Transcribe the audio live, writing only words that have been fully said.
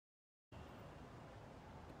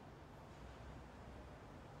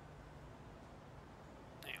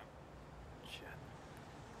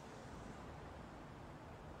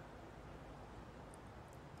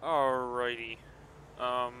Alrighty.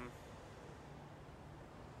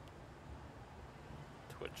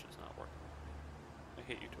 Twitch is not working. I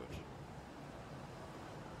hate you, Twitch.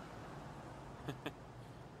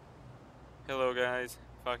 Hello, guys.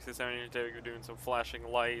 Fox67 here today. We're doing some flashing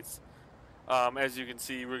lights. As you can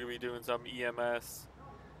see, we're gonna be doing some EMS.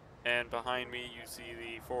 And behind me, you see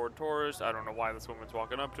the Ford Taurus. I don't know why this woman's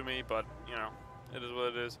walking up to me, but you know, it is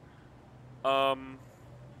what it is.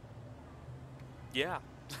 Yeah.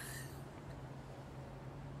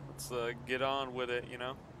 Let's get on with it, you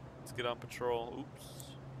know? Let's get on patrol. Oops.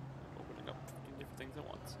 I'm opening up 15 different things at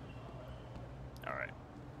once. Alright.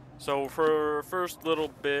 So for our first little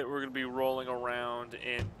bit, we're going to be rolling around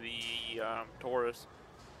in the Taurus.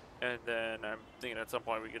 And then I'm thinking at some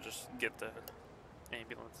point we could just get the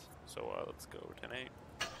ambulance. So let's go, 10-8.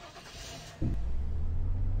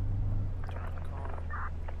 Turn the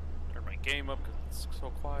car. Turn my game up because it's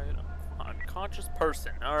so quiet. I'm an unconscious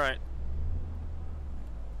person. Alright.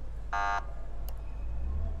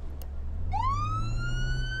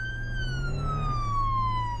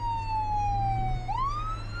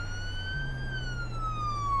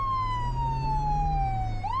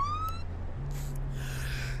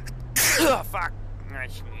 Oh, fuck.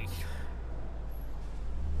 Nice.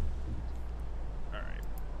 Alright.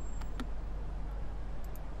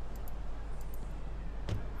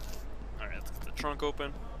 Alright, let's get the trunk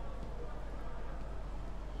open.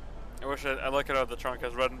 I like it how the trunk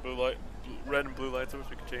has red and blue lights. I wish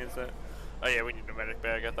we could change that. Oh yeah, we need a medic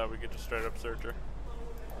bag. I thought we could just straight up search her.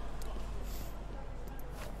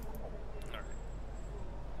 Alright.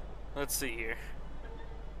 Let's see here.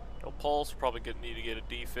 No pulse. Probably gonna need to get a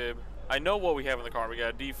defib. I know what we have in the car. We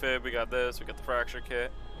got a defib. We got this. We got the fracture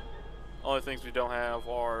kit. Only things we don't have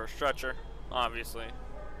are a stretcher, obviously,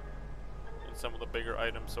 and some of the bigger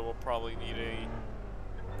items. So we'll probably need a.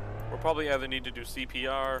 We'll probably either need to do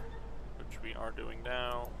CPR, which we are doing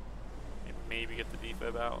now, and maybe get the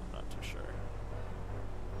defib out. I'm not too sure.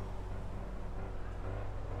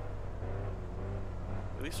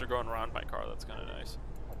 At least they're going around my car. That's kind of nice.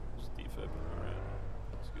 Just defib. All right.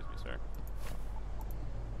 Excuse me, sir.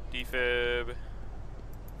 Defib.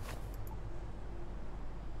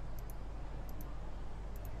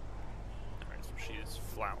 Alright, so she is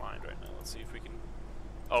flatlined right now. Let's see if we can.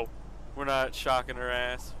 Oh, we're not shocking her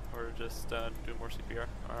ass. We're just doing more CPR.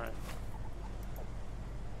 Alright.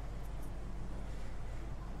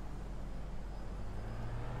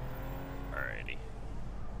 Alrighty.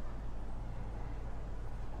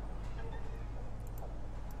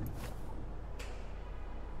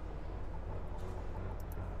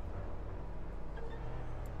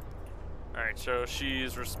 Alright, so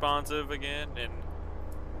she's responsive again, and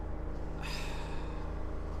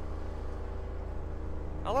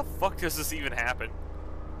how the fuck does this even happen?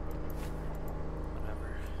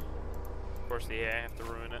 Whatever. Of course, the AI have to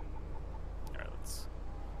ruin it. Alright, let's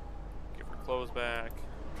give her clothes back.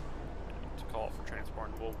 I need to call for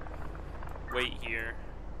transport, and we'll wait here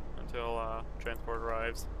until transport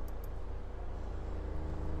arrives.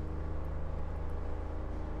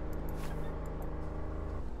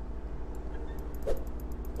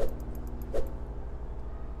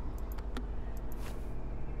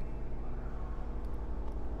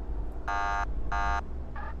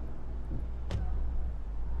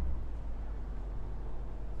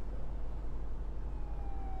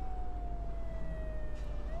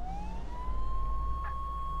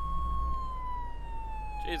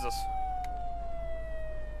 Jesus.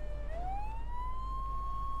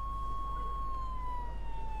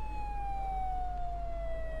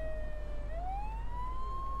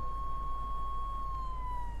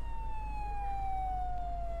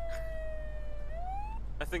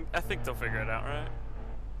 I think they'll figure it out, right?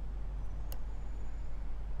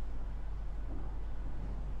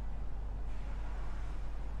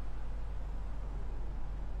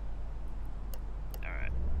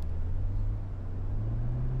 Alright.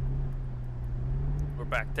 We're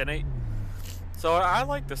back. 10-8. So I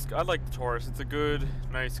like this. I like the Taurus. It's a good,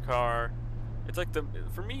 nice car. It's like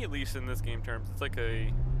for me at least in this game terms, it's like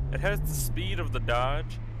it has the speed of the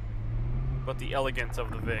Dodge, but the elegance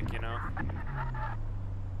of the Vic, you know?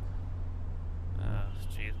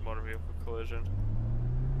 Jeez, motor vehicle collision.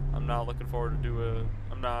 I'm not looking forward to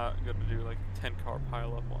I'm not gonna do like a 10-car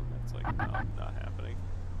pileup one. That's like not happening.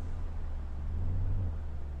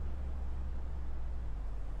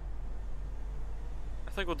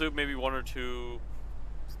 I think we'll do maybe 1 or 2,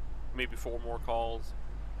 maybe 4 more calls.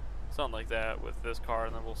 Something like that with this car,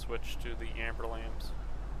 and then we'll switch to the amber lamps.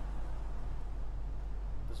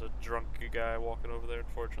 There's a drunk guy walking over there.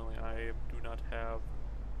 Unfortunately, I do not have...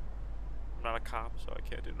 I'm not a cop, so I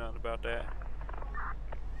can't do nothing about that.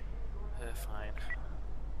 Fine.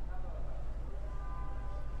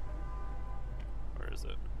 Where is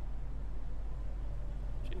it?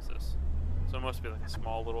 Jesus. So it must be like a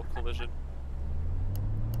small little collision.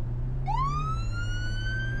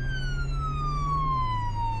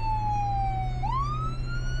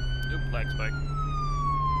 Oop, lag spike.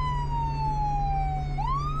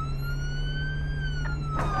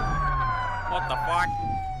 What the fuck?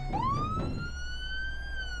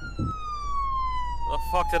 The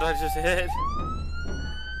fuck did I just hit?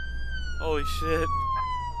 Holy shit.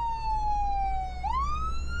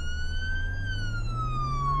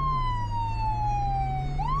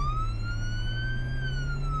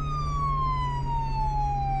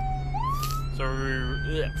 So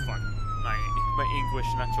fuck. My English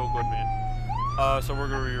not so good, man. So we're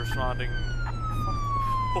gonna be responding.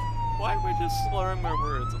 Fuck. Why am I just slurring my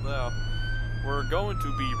words now? We're going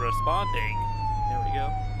to be responding. There we go.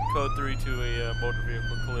 Code 3 to a motor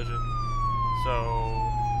vehicle collision. So,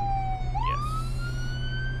 yes.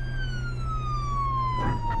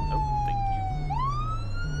 Oh, thank you.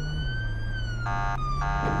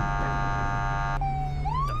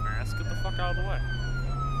 Dumbass, get the fuck out of the way.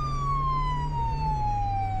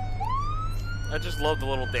 I just love the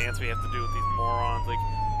little dance we have to do with these morons. Like,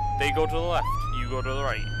 they go to the left, you go to the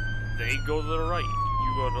right. They go to the right,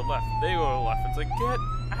 you go to the left. They go to the left. It's like, get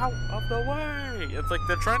out of the way! It's like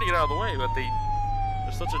they're trying to get out of the way, but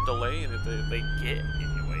there's such a delay that they get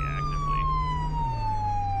in your way actively.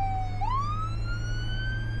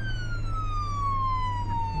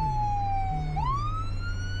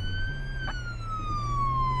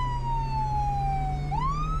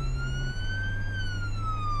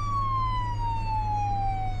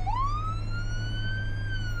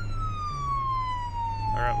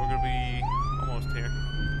 Alright, we're gonna be almost here.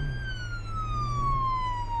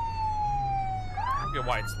 I don't get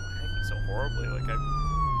why it's lagging so horribly. Like, I don't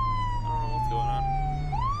know what's going on.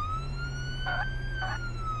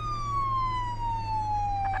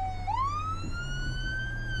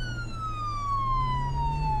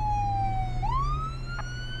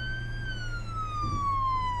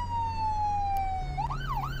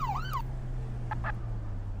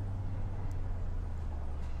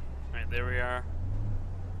 Alright, there we are.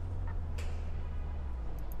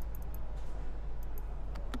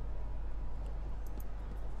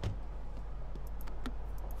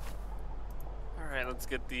 Let's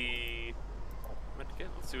get the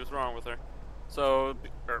let's see what's wrong with her. So,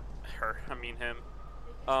 or her, I mean him.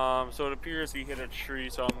 So it appears he hit a tree,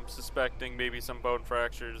 so I'm suspecting maybe some bone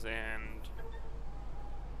fractures and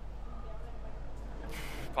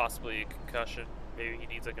possibly a concussion. Maybe he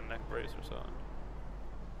needs like a neck brace or something.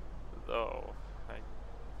 Though,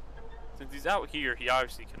 since he's out here, he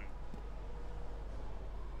obviously can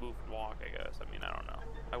move and walk, I guess. I mean, I don't know.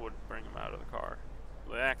 I wouldn't bring him out of the car.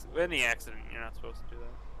 Any accident, you're not supposed to do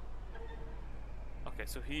that. Okay,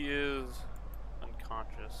 so he is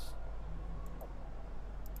unconscious.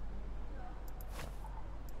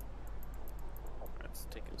 Let's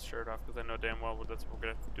take his shirt off because I know damn well that's what we're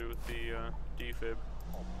gonna have to do with the defib.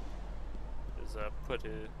 Is put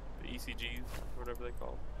the ECGs, whatever they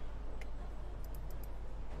call.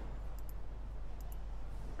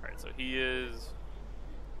 All right, so he's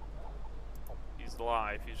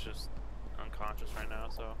alive. He's just unconscious right now,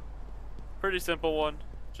 so pretty simple one.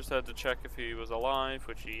 Just had to check if he was alive,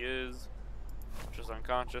 which he is. Just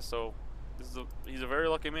unconscious, so he's a very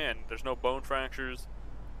lucky man. There's no bone fractures,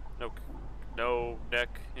 no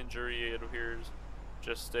neck injury, it appears.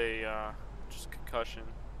 Just a concussion.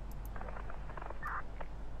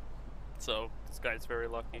 So this guy's very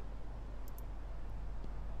lucky.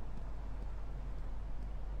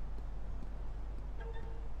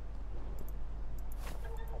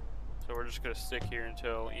 So we're just gonna stick here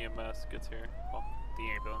until EMS gets here. Well, the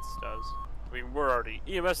ambulance does. I mean,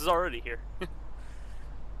 EMS is already here.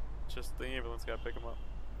 Just the ambulance gotta pick him up.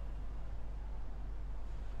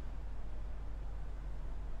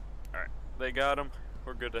 Alright, they got him.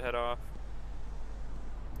 We're good to head off.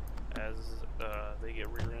 As they get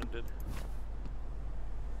rear-ended.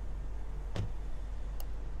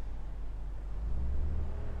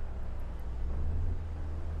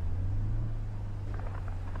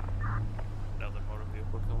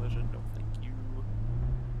 Collision, no thank you.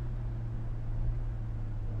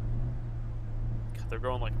 God, they're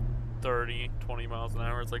going like 30, 20 miles an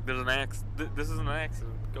hour. It's like there's an this isn't an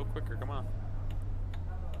accident. Go quicker, come on.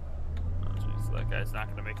 Oh jeez, that guy's not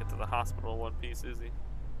gonna make it to the hospital in one piece, is he?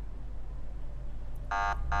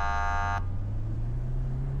 I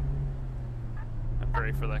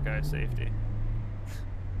pray for that guy's safety.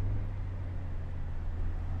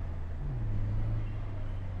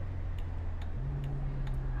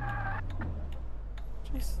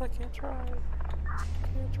 I can't drive.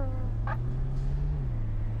 Can't drive.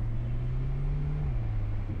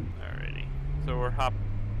 Alrighty. So we're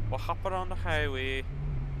hopping on the highway.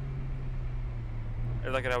 I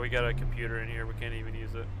like it how we got a computer in here. We can't even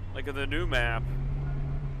use it. Like in the new map.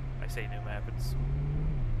 I say new map. It's.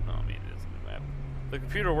 No, I mean it is a new map. The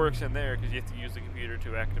computer works in there because you have to use the computer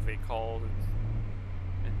to activate calls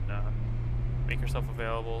and make yourself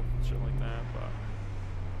available, shit like that. But.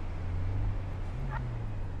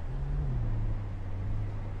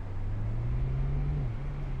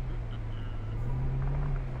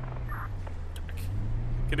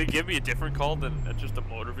 Can it give me a different call than just a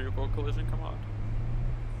motor vehicle collision? Come on.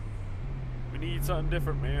 We need something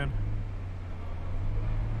different, man.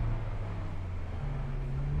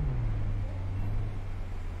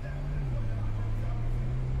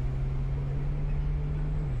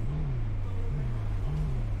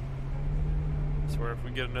 I swear if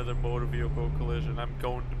we get another motor vehicle collision, I'm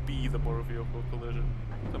going to be the motor vehicle collision.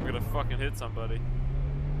 So I'm gonna fucking hit somebody.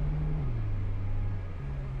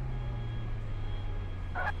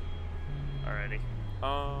 Alrighty.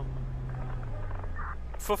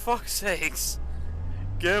 For fuck's sakes,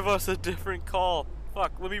 give us a different call.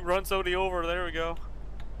 Fuck, let me run somebody over. There we go.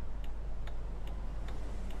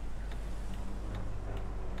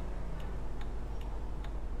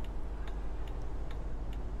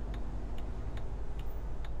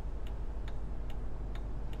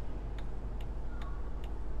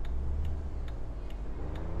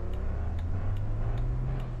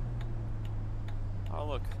 Oh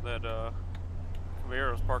look, that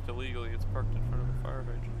Camaro's parked illegally. It's parked in front of a fire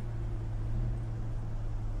hydrant.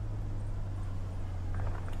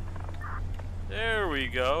 There we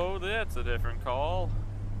go. That's a different call.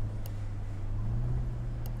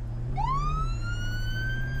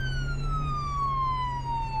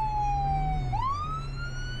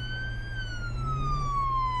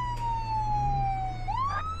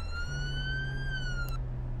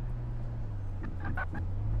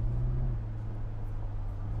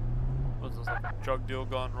 Was this like a drug deal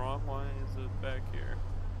gone wrong? Why is it back here?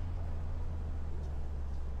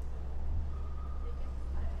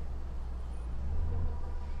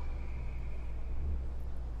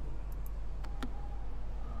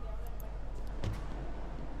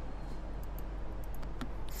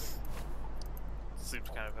 Seems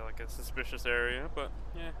kind of like a suspicious area, but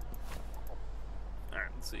yeah. Alright,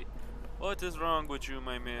 let's see. What is wrong with you,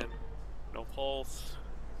 my man? No pulse,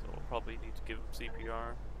 so we'll probably need to give him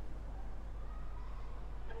CPR.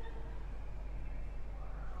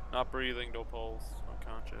 Not breathing, no pulse,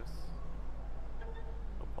 unconscious.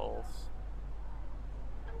 No pulse.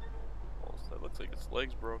 Pulse. That looks like his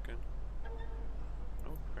leg's broken.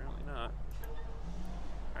 Nope, apparently not.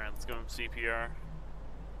 Alright, let's give him CPR.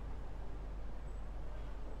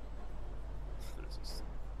 This is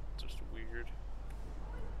just weird.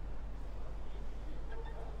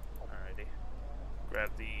 Alrighty. Grab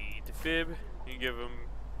the defib. You give him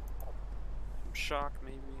some shock,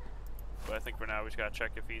 maybe. But I think for now we just gotta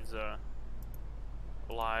check if he's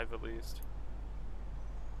alive at least.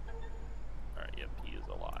 Alright, yep, he is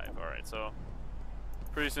alive. Alright, so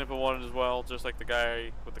pretty simple one as well, just like the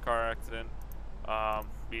guy with the car accident.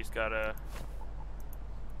 We just gotta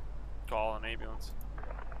call an ambulance.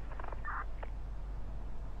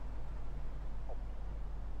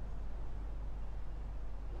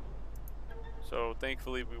 So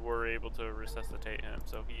thankfully we were able to resuscitate him.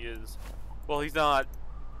 So he is, well, he's not,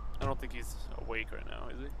 I don't think he's awake right now,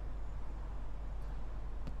 is he?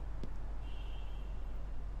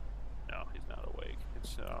 No, he's not awake.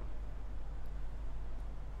 It's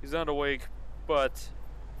he's not awake, but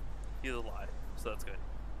he's alive, so that's good.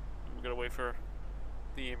 We're gonna wait for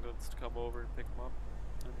the ambulance to come over and pick him up,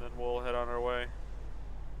 and then we'll head on our way.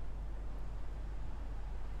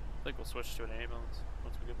 I think we'll switch to an ambulance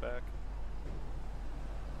once we get back.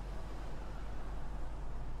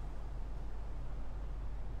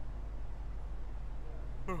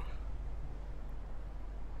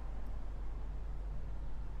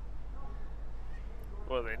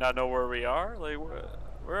 Well, they not know where we are? Like,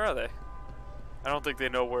 where are they? I don't think they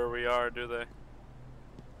know where we are, do they?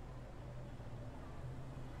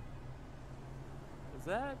 Is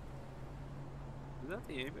that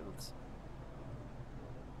the ambulance?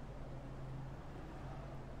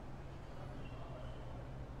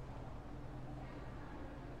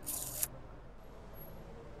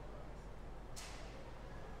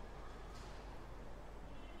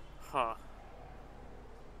 Huh.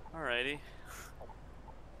 Alrighty.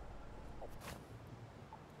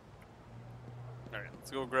 Alright,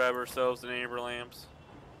 let's go grab ourselves an amber lamps.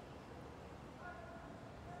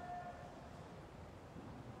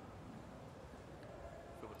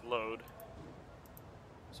 load.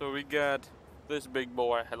 So we got this big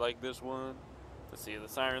boy. I like this one. Let's see, the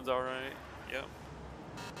siren's alright. Yep.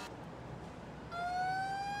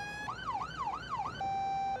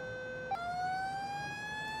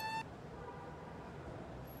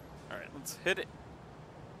 Alright, let's hit it.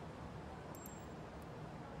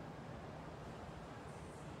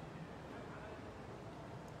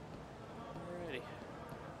 Alrighty.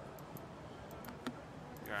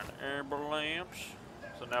 Got an ambulance.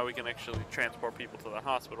 So now we can actually transport people to the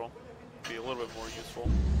hospital. Be a little bit more useful.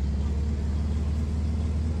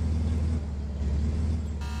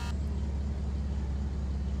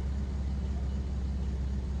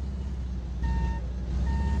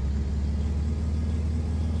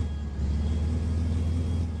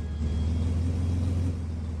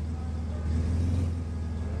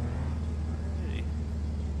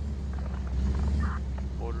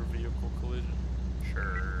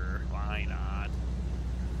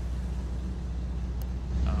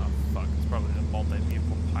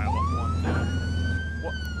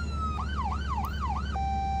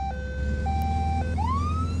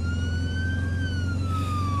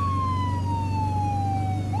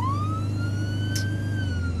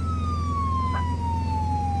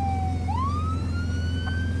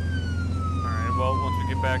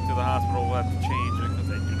 Back to the hospital, we'll have to change it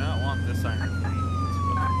because I do not want this iron green.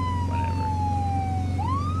 Whatever.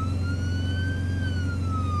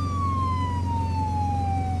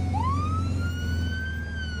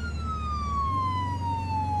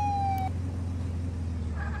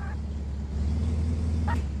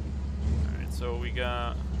 Alright, so we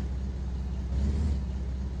got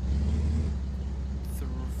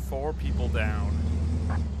 4 people down.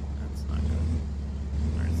 That's not good.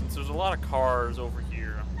 Alright, since there's a lot of cars over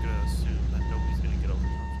here, I'm gonna assume that nobody's gonna get over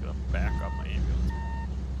here. I'm just gonna back up my ambulance.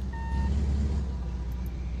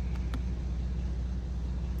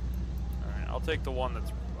 Alright, I'll take the one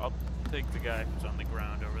that's... I'll take the guy who's on the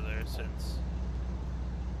ground over there, since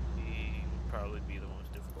he would probably be the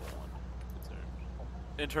most difficult one.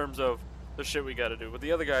 In terms of the shit we gotta do. With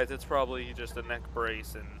the other guys, it's probably just a neck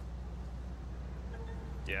brace and...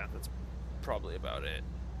 yeah, that's probably about it.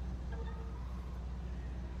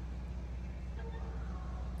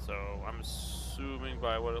 So I'm assuming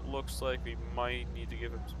by what it looks like, we might need to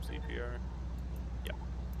give him some CPR. Yeah.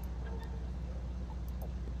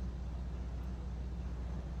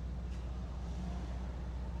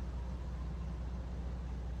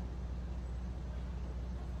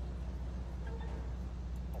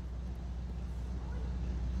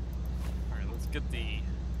 Alright, let's get the...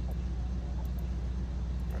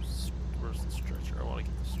 Where's the stretcher? I want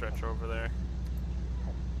to get the stretcher over there.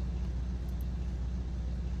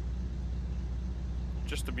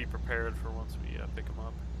 Just to be prepared for once we pick him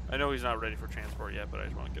up. I know he's not ready for transport yet, but I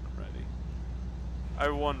just want to get him ready. I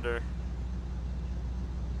wonder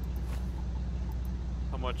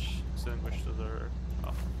how much extinguishers are...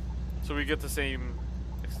 Oh. So we get the same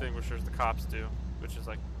extinguishers the cops do, which is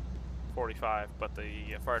like 45, but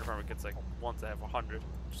the fire department gets like ones that have 100,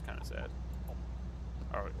 which is kind of sad.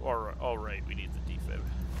 Alright, we need the defib.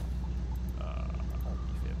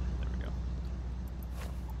 Defib, there we go.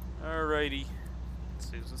 Alrighty.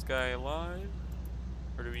 Is this guy alive?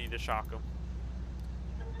 Or do we need to shock him?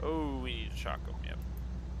 Oh, we need to shock him, yep.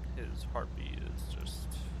 His heartbeat is just...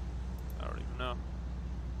 I don't even know.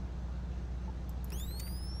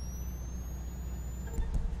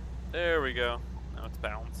 There we go. Now it's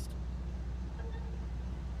balanced.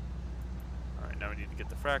 Alright, now we need to get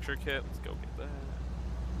the fracture kit. Let's go get that.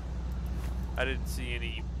 I didn't see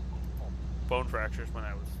any bone fractures when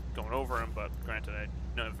I was going over him, but granted,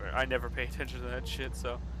 I never pay attention to that shit,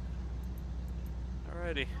 so.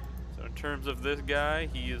 Alrighty. So in terms of this guy,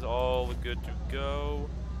 he is all good to go.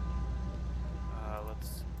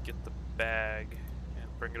 Let's get the bag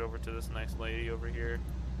and bring it over to this nice lady over here.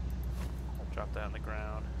 Drop that on the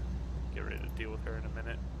ground. Get ready to deal with her in a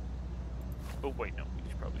minute. Oh wait, no,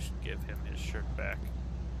 we probably should give him his shirt back.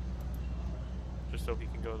 Just so he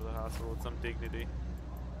can go to the hospital with some dignity.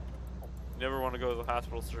 You never want to go to the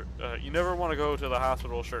hospital. You never want to go to the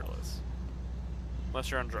hospital shirtless, unless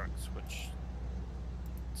you're on drugs, which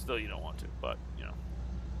still you don't want to. But you know.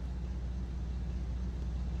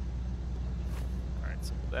 All right,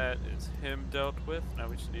 so that is him dealt with. Now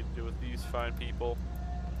we just need to deal with these fine people,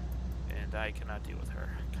 and I cannot deal with her.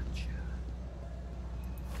 Gotcha.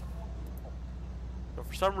 So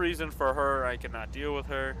for some reason, for her, I cannot deal with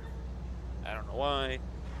her. I don't know why.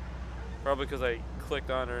 Probably because I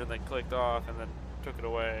clicked on her and then clicked off and then took it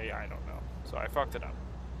away. I don't know. So I fucked it up.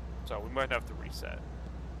 So we might have to reset.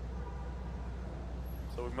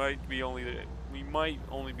 So we might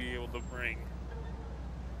only be able to bring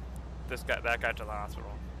that guy to the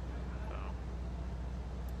hospital. So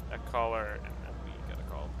that caller, and then we gotta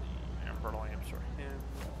call the ambulance for him.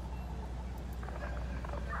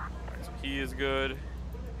 Alright, so he is good.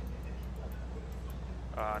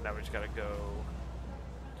 Now we just gotta go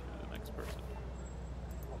to the next person.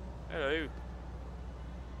 Hello.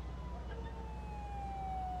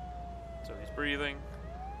 So he's breathing.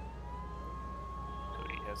 So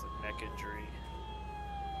he has a neck injury.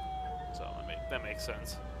 So that makes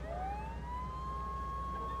sense.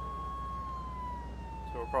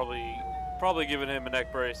 So we're probably giving him a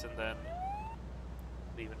neck brace and then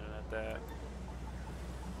leaving it at that.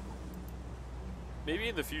 Maybe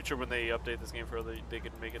in the future when they update this game further, they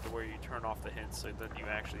could make it to where you turn off the hints so then you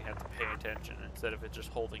actually have to pay attention instead of it just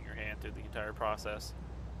holding your hand through the entire process.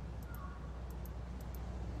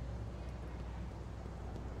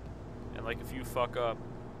 And like if you fuck up,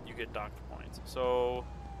 you get doctor points. So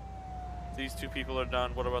these two people are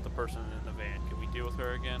done. What about the person in the van? Can we deal with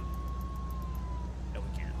her again? No,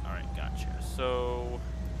 we can't. Alright, gotcha. So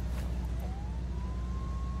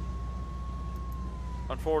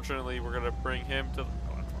unfortunately, we're gonna bring him to.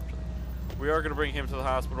 We are gonna bring him to the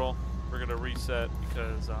hospital. We're gonna reset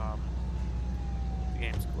because the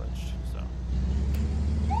game's glitched. So.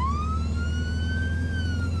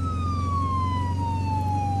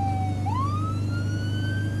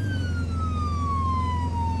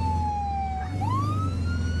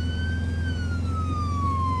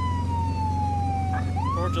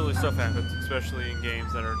 Unfortunately, stuff happens, especially in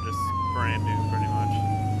games that are just brand new, pretty much.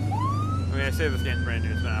 I mean, I say this game's brand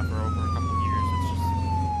new, it's been out for over a couple of years, it's just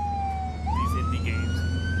these indie games.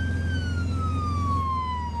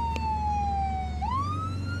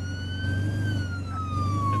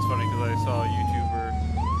 It's funny because I saw a YouTuber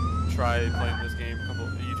try playing this game, a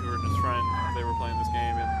YouTuber and his friend, they were playing this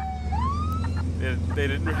game, and they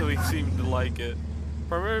didn't really seem to like it.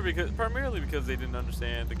 Primarily because they didn't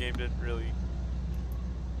understand, the game didn't really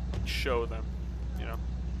show them, you know.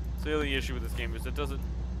 So the only issue with this game is it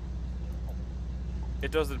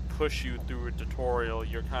doesn't push you through a tutorial.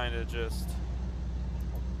 You're kind of just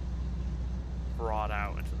brought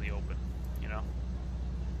out into the open, you know.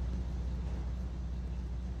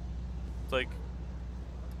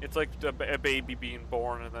 It's like a baby being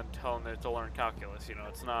born and then telling it to learn calculus, you know.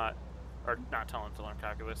 It's not, or not telling it to learn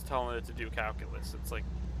calculus, telling it to do calculus. It's like,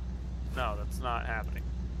 no, that's not happening.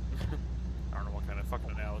 I don't know what kind of fucking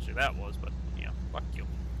analogy that was, but yeah, fuck you.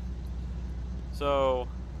 So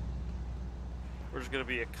we're just gonna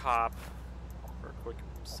be a cop for a quick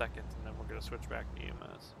second, and then we're gonna switch back to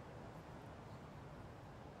EMS.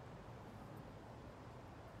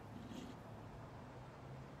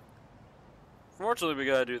 Fortunately, we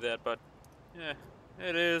gotta do that, but yeah,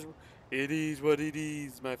 it is what it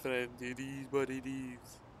is, my friend. It is what it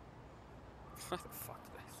is. What the fuck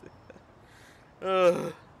did I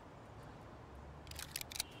say?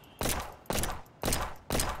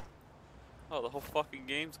 Oh, the whole fucking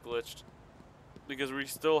game's glitched. Because we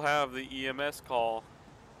still have the EMS call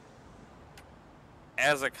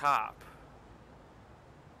as a cop.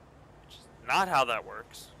 Which is not how that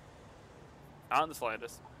works. Not in the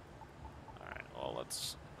slightest. Alright, well,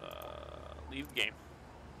 let's leave the game.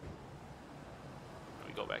 Let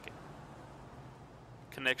me go back in.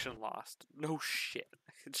 Connection lost. No shit.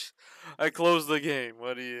 I closed the game.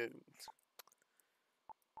 What do you...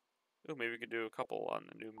 Oh, maybe we could do a couple on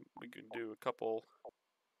the new... We can do a couple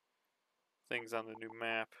things on the new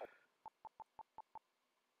map.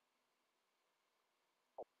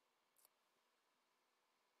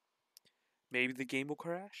 Maybe the game will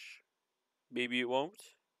crash. Maybe it won't.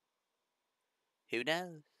 Who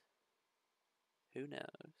knows? Who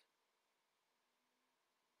knows?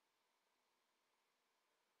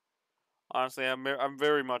 Honestly, I'm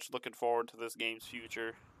very much looking forward to this game's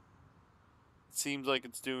future. It seems like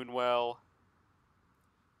it's doing well.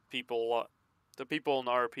 The people in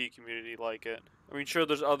the RP community like it. I mean, sure,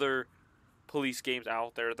 there's other police games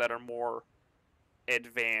out there that are more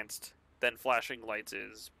advanced than Flashing Lights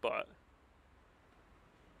is, but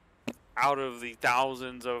out of the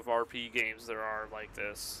thousands of RP games there are like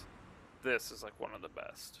this is like one of the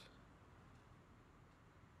best.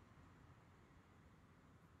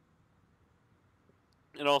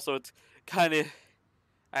 And also, it's kind of,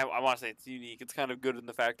 I want to say it's unique. It's kind of good in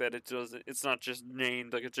the fact that it's not just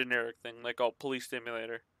named like a generic thing, like, oh, police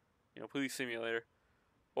simulator, police simulator,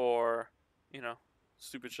 or,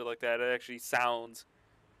 stupid shit like that. It actually sounds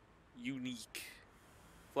unique.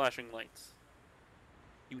 Flashing Lights.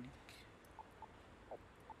 Unique.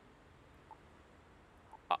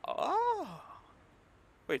 Oh.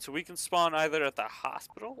 Wait, so we can spawn either at the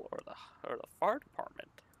hospital or the fire department.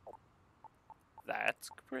 That's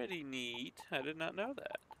pretty neat. I did not know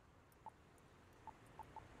that.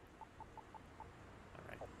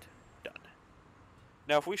 Alright, done.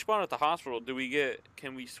 Now, if we spawn at the hospital,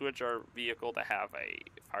 can we switch our vehicle to have a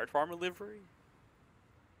fire department livery?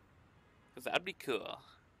 Because that'd be cool.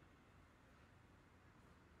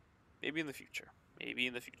 Maybe in the future. Maybe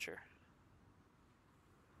in the future.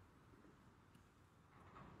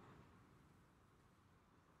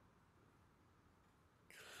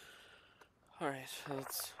 Alright,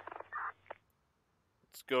 let's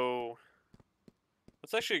go.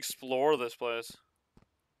 Let's actually explore this place.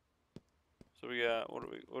 So we got what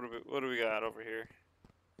do we got over here?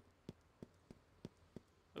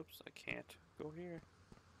 Oops, I can't go here.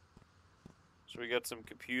 So we got some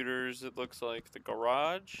computers, it looks like the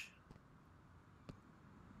garage.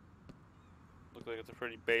 Looks like it's a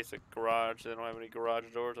pretty basic garage. They don't have any garage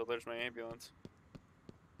doors. Oh, there's my ambulance.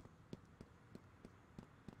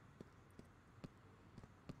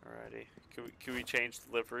 Alrighty. Can we change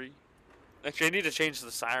the livery? Actually, I need to change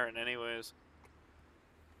the siren anyways.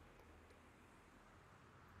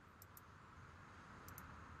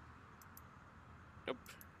 Nope.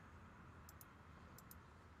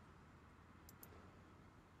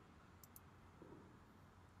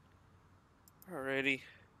 Alrighty.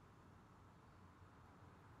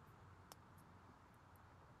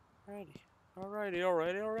 Alright.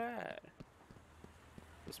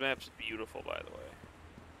 This map's beautiful, by the way.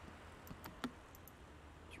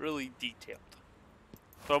 It's really detailed.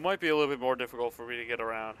 So it might be a little bit more difficult for me to get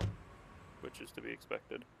around, which is to be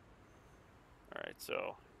expected. Alright,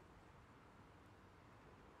 so...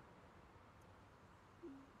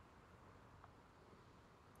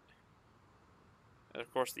 And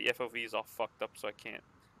of course the FOV is all fucked up, so I can't...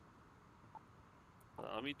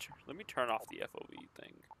 let me turn off the FOV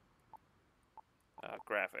thing.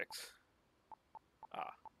 Graphics.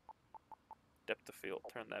 Depth of field.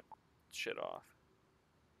 Turn that shit off.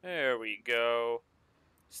 There we go.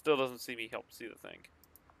 Still doesn't see me help see the thing.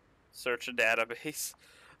 Search a database.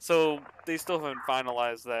 So they still haven't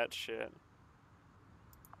finalized that shit.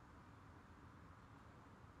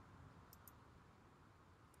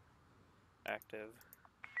 Active.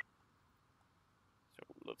 So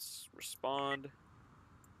let's respond.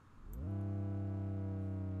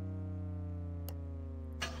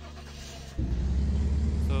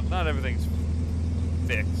 So not everything's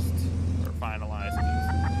fixed or finalized.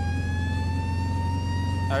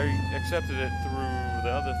 I accepted it through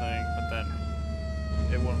the other thing, but then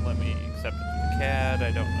it wouldn't let me accept it through the CAD.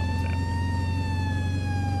 I don't know what's happening.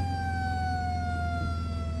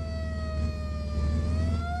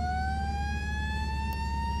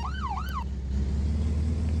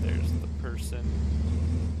 There's the person.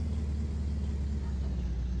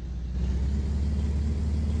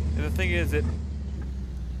 And the thing is,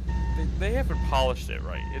 they haven't polished it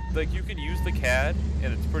right. Like, you can use the CAD,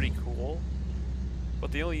 and it's pretty cool.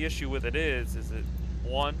 But the only issue with it is that,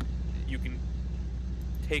 one, you can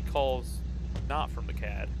take calls not from the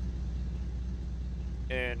CAD.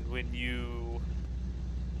 And when you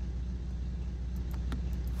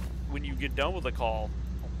get done with the call,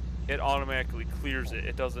 it automatically clears it.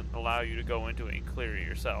 It doesn't allow you to go into it and clear it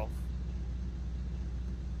yourself.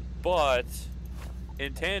 But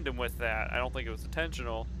in tandem with that, I don't think it was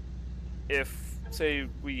intentional. If, say,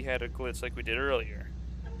 we had a glitch like we did earlier,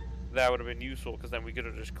 that would have been useful, because then we could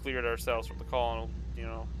have just cleared ourselves from the call and, you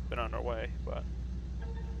know, been on our way. But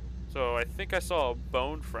so I think I saw a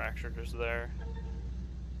bone fracture just there.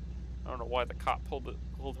 I don't know why the cop pulled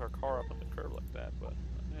her car up on the curb like that, but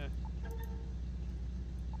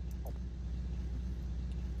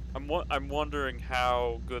I'm wondering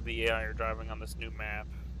how good the AI are driving on this new map,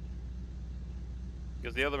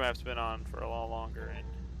 because the other map's been on for a lot longer, and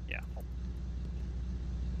yeah.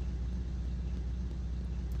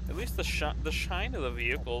 At least the shine of the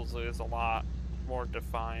vehicles is a lot more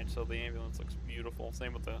defined, so the ambulance looks beautiful.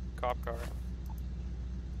 Same with the cop car.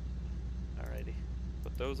 Alrighty,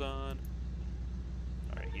 put those on.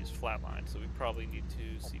 Alright, he's flatlined, so we probably need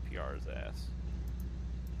to CPR his ass.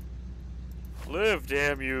 Live,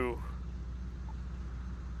 damn you!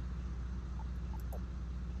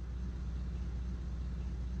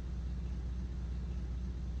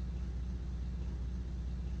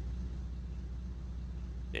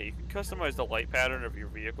 Yeah, you can customize the light pattern of your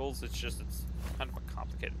vehicles. It's kind of a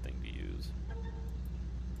complicated thing to use.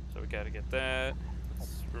 So we gotta get that.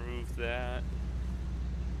 Let's remove that.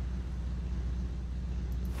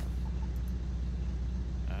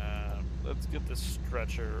 Let's get this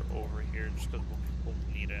stretcher over here just because we'll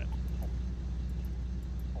need it.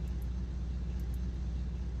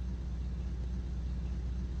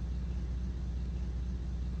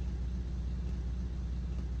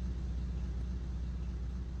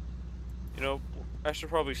 You know, I should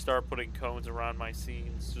probably start putting cones around my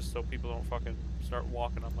scenes just so people don't fucking start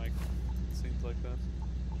walking on my scenes like this.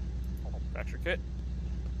 Fracture kit.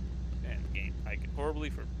 And the game hiking horribly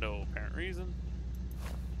for no apparent reason.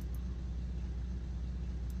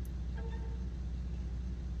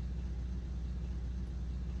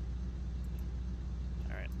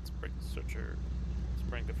 Alright, let's bring the stretcher. Let's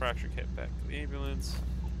bring the fracture kit back to the ambulance.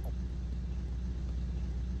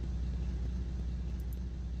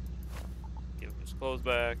 Give him his clothes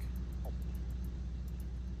back.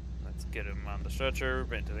 Let's get him on the stretcher,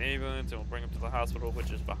 into the ambulance, and we'll bring him to the hospital,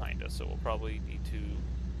 which is behind us. So we'll probably need to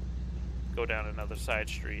go down another side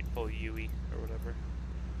street, pull a Yui or whatever.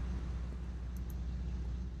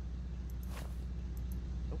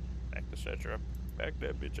 Oh, back the stretcher up. Back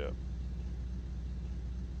that bitch up.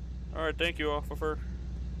 Alright, thank you, officer.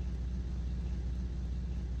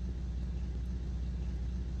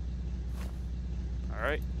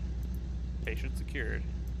 Alright. Patient secured.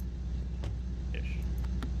 Ish.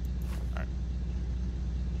 Alright.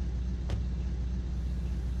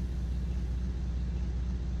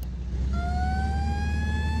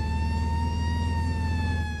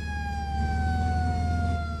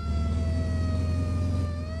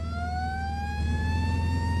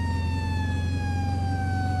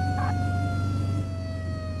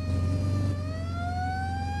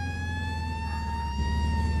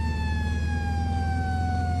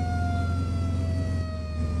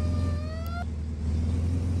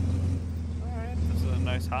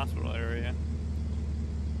 Hospital area.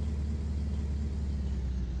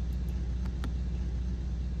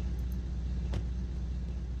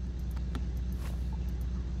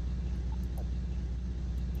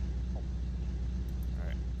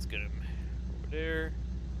 Alright, let's get him over there.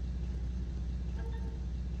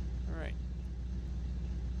 Alright.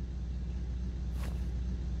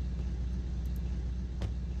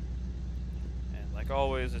 And like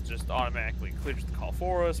always, it just automatically clears the call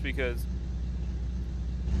for us because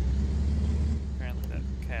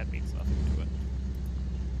CAD means nothing to it.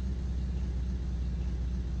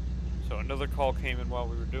 So another call came in while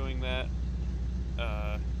we were doing that.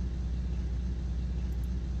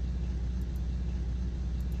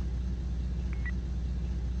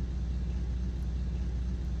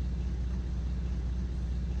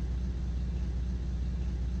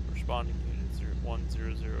 Responding unit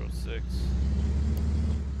 1006.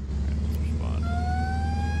 Alright, let's respond.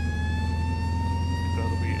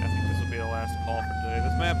 I think this will be the last call for today.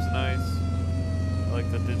 This map's nice. I like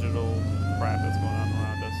the digital crap that's going on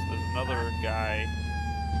around us. There's another guy.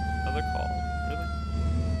 Another call. Really?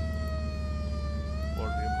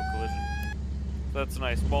 Motor vehicle collision. That's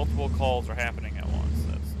nice. Multiple calls are happening at once.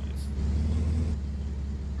 That's nice.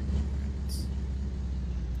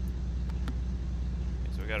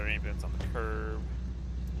 Okay, so we got our ambulance on the curb.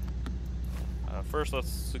 First, let's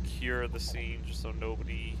secure the scene just so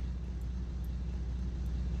nobody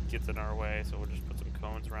gets in our way, so we'll just put some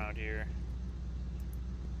cones around here.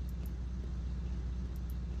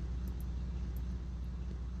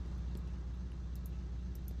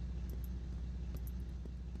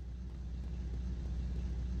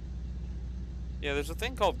 Yeah, there's a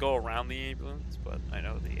thing called go around the ambulance, but I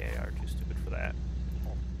know the AI are too stupid for that.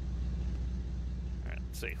 Alright,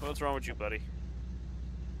 let's see. What's wrong with you, buddy?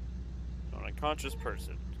 An unconscious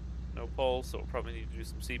person. No pulse, so we'll probably need to do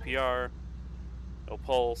some CPR. No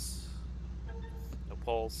pulse. No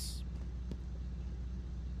pulse.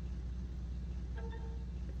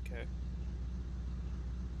 Okay.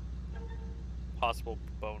 Possible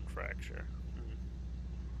bone fracture.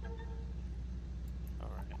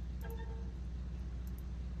 Alright.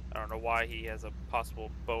 I don't know why he has a possible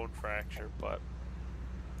bone fracture, but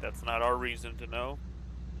that's not our reason to know.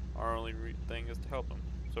 Our only thing is to help him.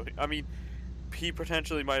 So, I mean, he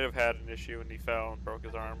potentially might have had an issue and he fell and broke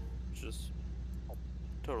his arm, which is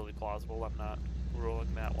totally plausible. I'm not ruling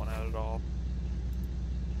that one out at all.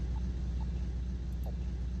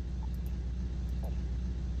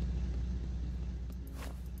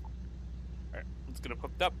 Alright, let's get him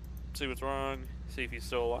hooked up, see what's wrong, see if he's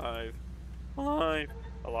still alive.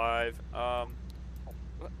 Alive. I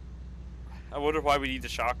wonder why we need to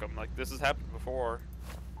shock him. Like, this has happened before.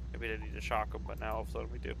 Maybe we didn't need to shock him, but now all of a sudden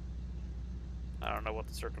we do. I don't know what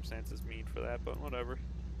the circumstances mean for that, but whatever.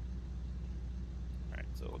 Alright,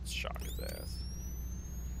 so let's shock his ass.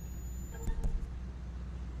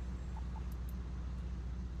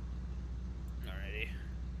 Alrighty.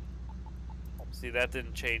 See, that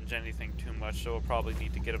didn't change anything too much, so we'll probably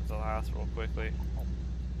need to get him to the hospital quickly.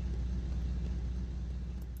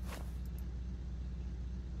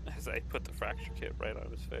 As I put the fracture kit right on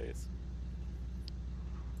his face.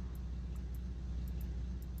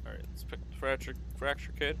 Alright. Alright, let's pick up the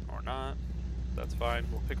fracture kit, or not. That's fine,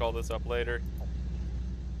 we'll pick all this up later.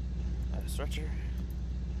 A stretcher.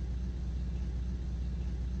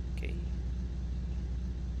 Okay.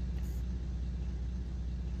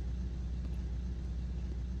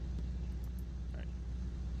 Alright,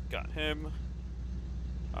 got him.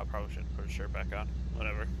 I probably shouldn't put his shirt back on.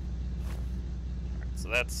 Whatever. Alright, so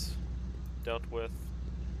that's dealt with.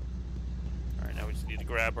 Alright, now we just need to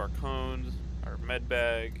grab our cones, our med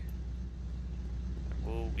bag, and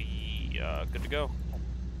we'll be good to go.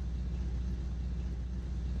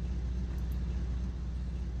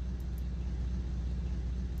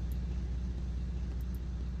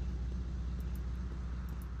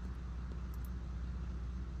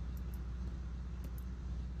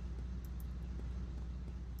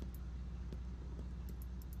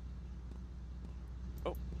 Oh,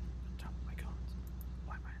 on top of my cones.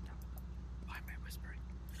 Why am I on top of them? Why am I whispering?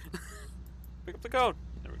 Pick up the cone!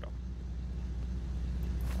 There we go.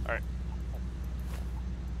 Alright.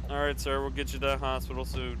 Alright, sir, we'll get you to the hospital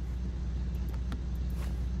soon.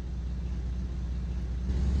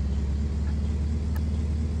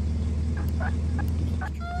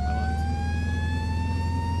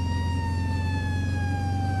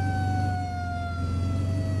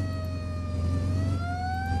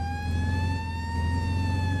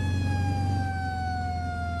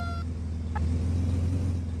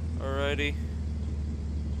 Alrighty.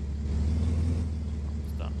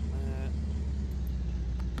 Almost done with that.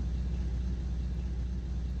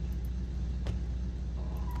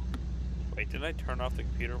 Wait, did I turn off the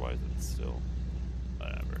computer? Why is it still?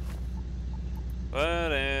 Whatever.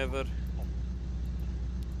 Whatever.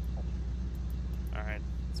 Alright,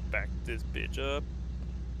 let's back this bitch up.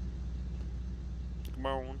 Come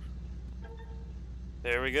on.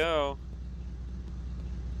 There we go.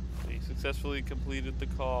 We successfully completed the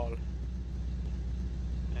call.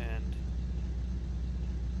 And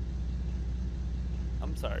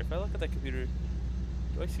I'm sorry, if I look at that computer,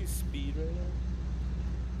 do I see speed right now?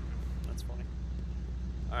 That's funny.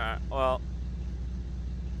 Alright, well,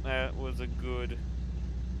 that was a good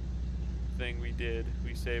thing we did.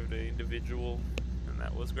 We saved an individual, and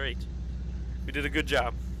that was great. We did a good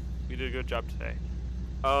job. We did a good job today.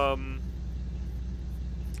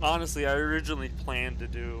 Honestly, I originally planned to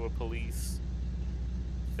do a police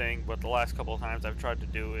thing, but the last couple of times I've tried to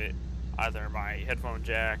do it, either my headphone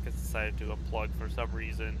jack has decided to unplug for some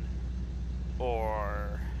reason,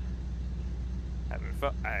 or I've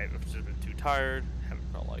just been too tired,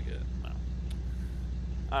 haven't felt like it. No.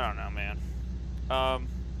 I don't know, man.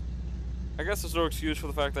 I guess there's no excuse for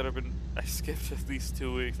the fact that I skipped at least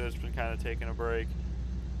 2 weeks. I've just been kind of taking a break.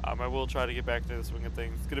 I will try to get back to the swing of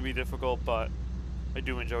things. It's gonna be difficult, but I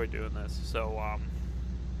do enjoy doing this. So,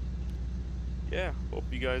 yeah, hope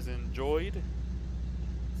you guys enjoyed.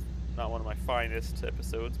 Not one of my finest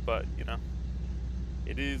episodes, but, you know,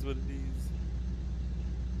 it is what it is.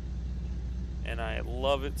 And I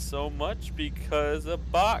love it so much because a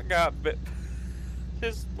bot got bit.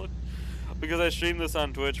 Just look. Because I streamed this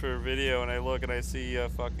on Twitch for a video, and I look and I see a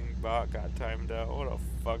fucking bot got timed out. What a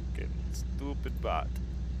fucking stupid bot.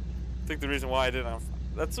 I think the reason why I didn't...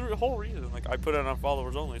 That's the whole reason. Like, I put it on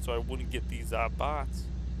followers only so I wouldn't get these bots.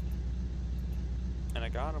 And I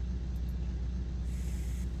got them.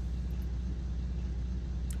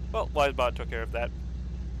 Well, Wisebot took care of that.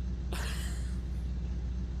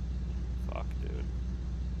 Fuck, dude.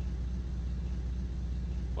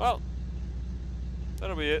 Well,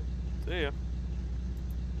 that'll be it. See ya.